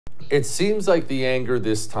It seems like the anger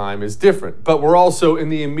this time is different, but we're also in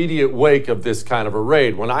the immediate wake of this kind of a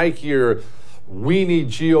raid. When I hear we need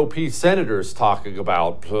GOP senators talking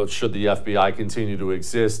about should the FBI continue to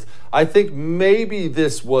exist, I think maybe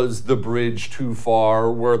this was the bridge too far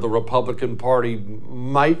where the Republican Party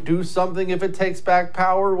might do something if it takes back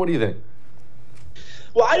power. What do you think?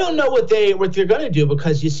 Well, I don't know what they're going to do,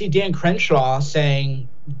 because you see Dan Crenshaw saying,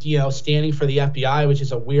 standing for the FBI, which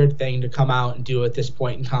is a weird thing to come out and do at this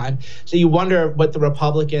point in time. So you wonder what the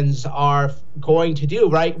Republicans are going to do,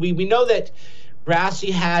 right? We know that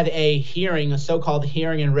Grassley had a hearing, a so-called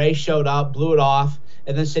hearing, and Ray showed up, blew it off,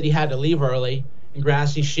 and then said he had to leave early. And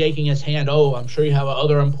Grassley's shaking his hand. Oh, I'm sure you have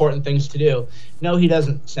other important things to do. No, he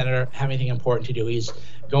doesn't, Senator, have anything important to do. He's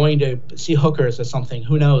going to see hookers or something.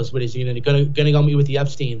 Who knows what he's going to do? Going to go meet with the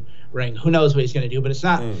Epstein ring. Who knows what he's going to do? But it's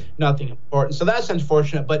not nothing important. So that's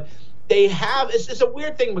unfortunate. But they have, it's a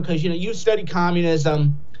weird thing, because, you've studied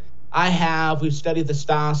communism. I have. We've studied the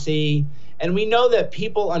Stasi. And we know that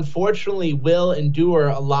people, unfortunately, will endure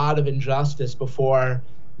a lot of injustice before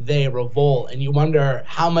they revolt. And you wonder,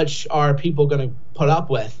 how much are people going to put up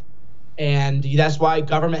with? And that's why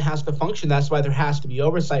government has to function. That's why there has to be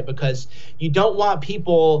oversight, because you don't want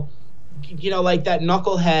people, like that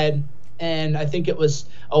knucklehead, and I think it was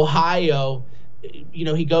Ohio,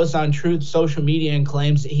 he goes on Truth social media and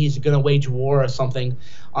claims that he's going to wage war or something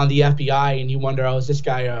on the FBI, and you wonder, is this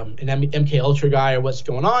guy an MK Ultra guy, or what's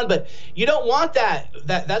going on? But you don't want that.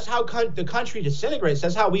 That's how the country disintegrates.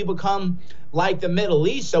 That's how we become like the Middle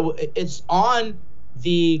East. So it's on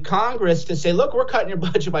the Congress to say, look, we're cutting your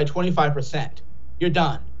budget by 25%. You're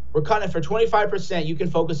done. We're cutting it for 25%. You can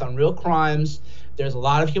focus on real crimes. There's a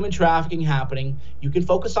lot of human trafficking happening. You can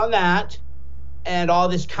focus on that. And all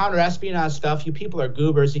this counter-espionage stuff, you people are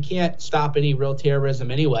goobers. You can't stop any real terrorism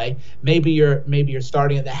anyway. Maybe you're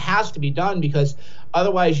starting it. That has to be done, because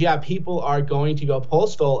otherwise, people are going to go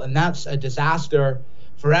postal, and that's a disaster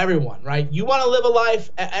for everyone, right? You want to live a life.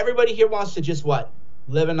 Everybody here wants to just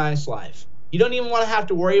live a nice life. You don't even want to have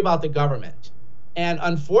to worry about the government. And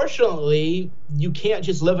unfortunately, you can't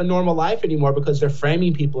just live a normal life anymore, because they're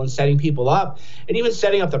framing people and setting people up, and even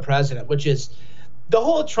setting up the president, which is the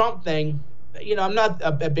whole Trump thing.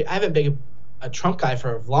 I haven't been a Trump guy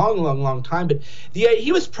for a long time, but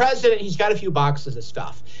he was president. He's got a few boxes of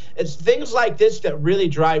stuff. It's things like this that really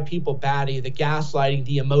drive people batty, the gaslighting,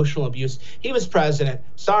 the emotional abuse. He was president.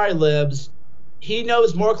 Sorry, libs. He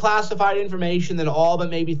knows more classified information than all but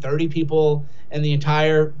maybe 30 people in the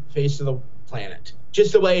entire face of the planet.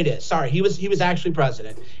 Just the way it is. Sorry, he was actually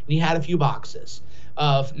president, and he had a few boxes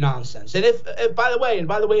of nonsense. And if by the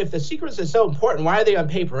way, if the secrets are so important, why are they on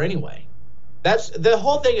paper anyway? That's the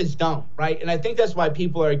whole thing is dumb, right? And I think that's why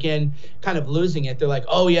people are, again, kind of losing it. They're like,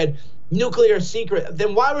 oh, you had nuclear secret.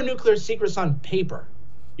 Then why were nuclear secrets on paper?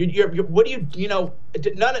 What do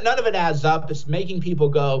none of it adds up. It's making people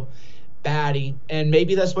go batty. And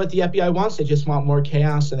maybe that's what the FBI wants. They just want more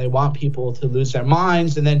chaos, and they want people to lose their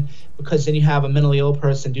minds. And then, because then you have a mentally ill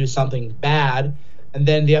person do something bad, and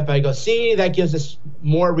then the FBI goes, see, that gives us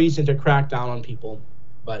more reason to crack down on people.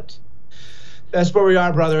 But that's where we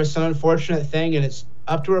are, brother. It's an unfortunate thing, and it's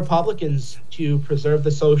up to Republicans to preserve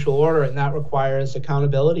the social order, and that requires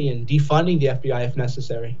accountability and defunding the FBI if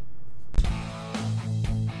necessary.